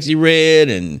and Sexy Red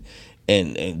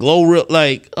and Glow Real,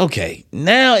 like, okay,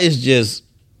 now it's just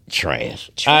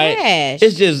trash.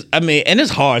 It's just, and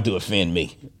it's hard to offend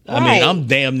me. I'm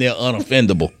damn near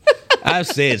unoffendable. I've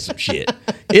said some shit.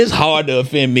 It's hard to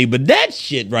offend me, but that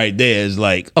shit right there is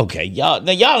like, okay, y'all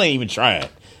ain't even trying.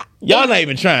 Y'all not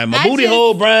even trying. My booty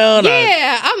hole brown.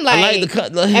 Yeah, I'm like, I like the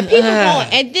cut. And people going,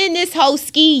 and then this whole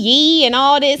ski yee and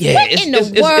all this. Yeah, what in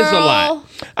the world? It's a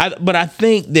lot. But I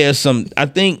think there's some. I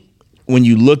think when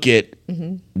you look at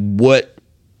what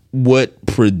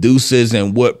produces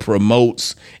and what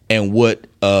promotes and what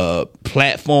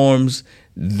platforms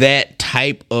that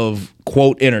type of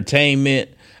quote entertainment,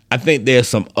 I think there's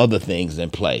some other things in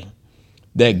play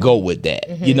that go with that.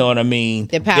 You know what I mean?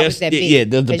 The powers that be. Yeah,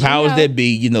 the powers that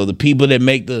be, the people that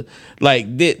make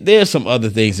there's some other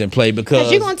things in play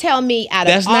because you're going to tell me out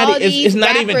of all these it's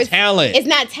not rappers, even talent. It's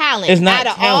not talent. It's not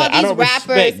out of talent. all these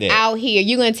rappers out here,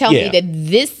 you're going to tell me that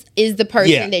this is the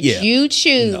person that you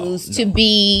choose to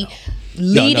be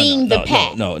leading the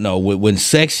pack. No. When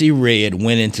Sexy Red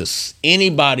went into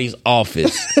anybody's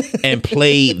office and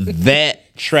played that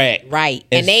track, right,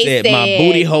 and they said my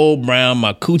booty hole brown,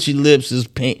 my coochie lips is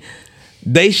pink.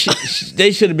 They should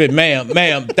have been, ma'am.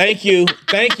 Thank you,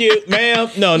 ma'am.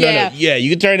 No. Yeah,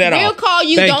 you can turn that off. We'll call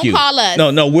you. Don't call us.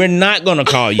 No, we're not gonna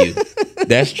call you.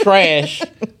 That's trash.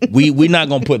 We're not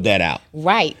gonna put that out.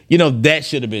 Right. That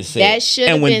should have been said.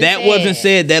 And when that wasn't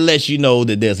said, that lets you know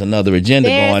that there's another agenda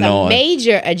going on.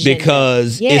 Major agenda.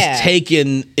 Because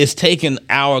it's taken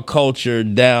our culture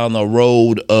down a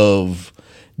road of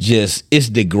just, it's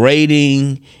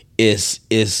degrading. It's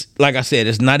like I said,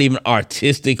 it's not even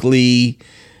artistically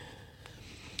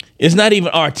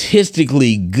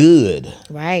good.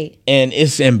 Right. And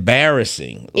it's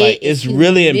embarrassing. Like it's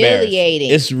really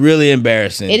embarrassing. It's really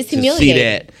embarrassing. It is humiliating to see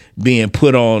that being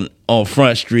put on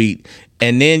Front Street.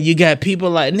 And then you got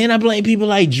people like, and then I blame people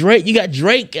like Drake. You got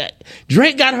Drake.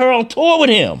 Drake got her on tour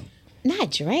with him.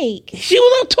 Not Drake. She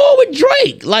was on tour with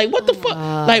Drake. Like, what the fuck?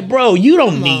 Like, bro, you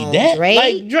don't need that. Drake?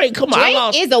 Like, Drake, come on.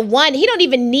 Drake is a one. He don't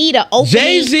even need an opening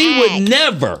Jay-Z act. would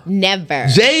never.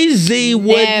 Jay-Z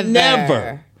would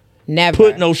never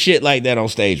put no shit like that on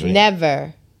stage with him.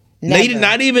 Never.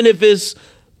 Not even if it's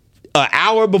an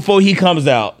hour before he comes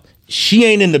out. She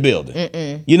ain't in the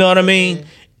building. You know what I mean?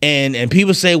 And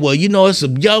people say, well, it's a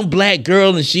young black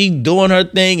girl and she doing her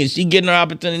thing and she getting her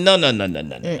opportunity. No.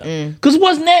 Because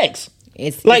what's next?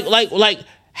 It's like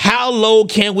how low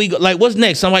can we go? Like, what's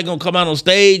next? Somebody gonna come out on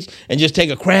stage and just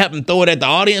take a crap and throw it at the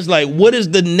audience? Like, what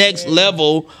is the next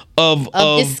level of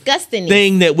disgusting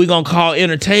thing that we're gonna call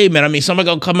entertainment? I mean, somebody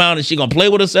gonna come out and she gonna play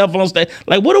with herself on stage.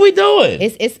 Like, what are we doing?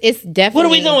 It's definitely. What are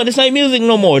we doing? This ain't music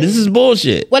no more. This is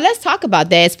bullshit. Well, let's talk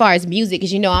about that as far as music,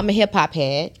 because I'm a hip hop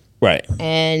head. Right.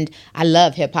 And I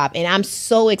love hip hop. And I'm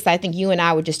so excited. I think you and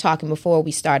I were just talking before we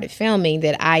started filming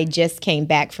that I just came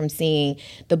back from seeing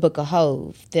the Book of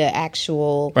Hove, the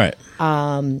actual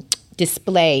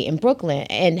display in Brooklyn,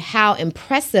 and how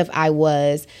impressive I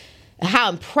was. how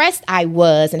impressed I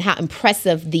was and how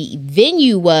impressive the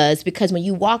venue was, because when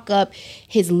you walk up,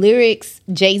 his lyrics,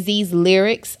 Jay-Z's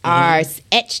lyrics, are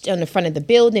etched on the front of the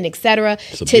building, etc.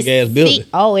 It's a big-ass building.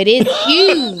 Oh, it is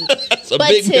huge. It's a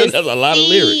big building. That's a lot of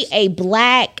lyrics. A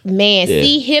black man,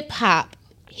 see hip-hop,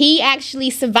 he actually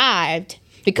survived,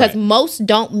 because most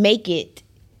don't make it.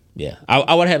 Yeah,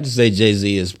 I would have to say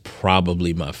Jay-Z is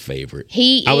probably my favorite.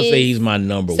 I would say he's my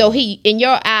number one. So in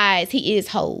your eyes, he is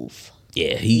Hove.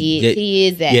 Yeah, he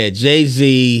is that. Yeah,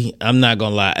 Jay-Z, I'm not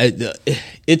gonna lie.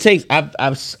 It takes.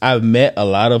 I've met a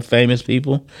lot of famous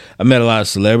people. I met a lot of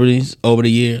celebrities over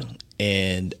the years,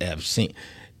 and I've seen.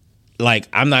 Like,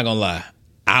 I'm not gonna lie,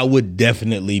 I would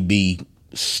definitely be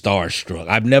starstruck.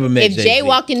 I've never met If Jay-Z. Jay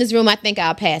walked in this room, I think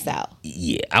I'll pass out.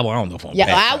 Yeah, I don't know if I'm pass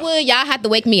out. I would. Y'all have to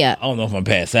wake me up. I don't know if I'm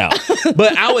pass out,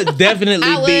 but I would definitely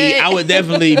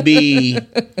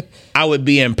I would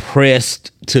be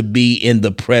impressed to be in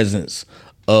the presence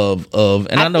of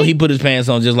and I know he put his pants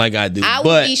on just like I do. I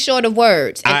would be short of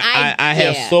words. And I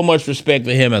have so much respect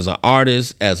for him as an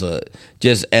artist, as the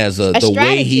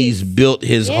way he's built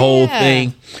his whole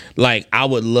thing. Like, I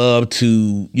would love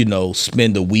to,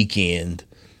 spend a weekend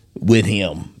with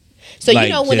him. So,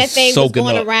 when that thing was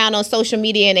going around on social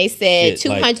media and they said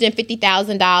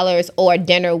 $250,000 or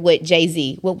dinner with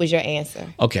Jay-Z, what was your answer?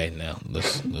 Okay, now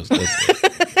let's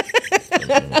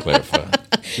clarify.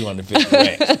 250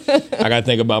 racks. I got to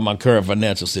think about my current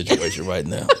financial situation right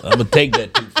now. I'm gonna take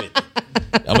that 250.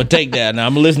 I'm gonna take that. Now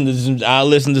I'll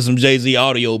listen to some Jay-Z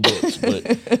audio books,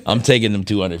 but I'm taking them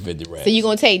 250 racks. So you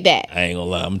gonna take that? I ain't gonna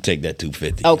lie. I'm gonna take that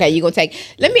 250. Okay, you gonna take.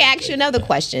 Let me ask you another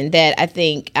question that I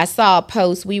think I saw a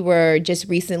post. We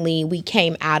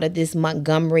came out of this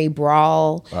Montgomery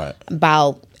brawl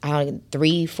about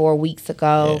 3-4 weeks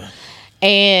ago. Yeah.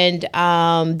 And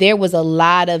there was a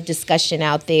lot of discussion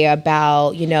out there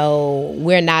about,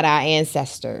 we're not our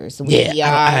ancestors.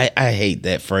 I hate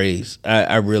that phrase.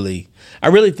 I really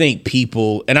think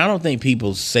people, and I don't think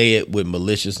people say it with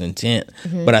malicious intent,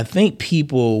 but I think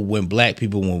when black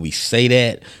people, when we say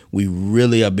that, we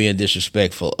really are being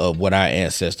disrespectful of what our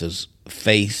ancestors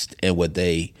faced and what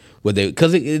they,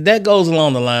 because that goes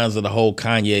along the lines of the whole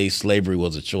Kanye slavery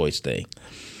was a choice thing.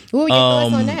 What were your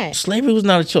thoughts on that? Slavery was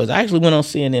not a choice. I actually went on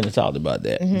CNN and talked about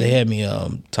that. They had me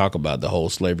talk about the whole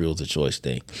slavery was a choice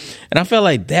thing. And I felt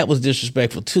like that was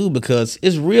disrespectful too, because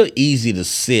it's real easy to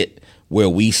sit where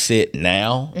we sit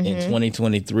now in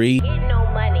 2023. You get no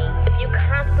money if you're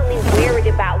constantly worried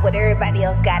about what everybody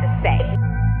else got to say.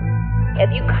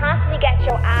 If you constantly got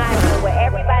your eyes on what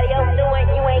everybody else doing,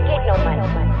 you ain't getting no money.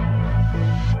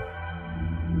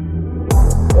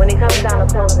 When it comes down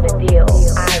to closing the deal,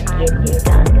 I get it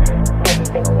done. Every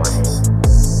single one.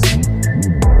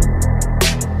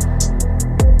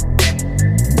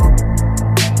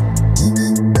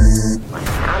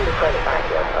 I'm the certified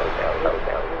deal closer.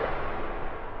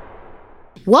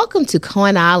 Welcome to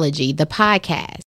Coinology, the podcast.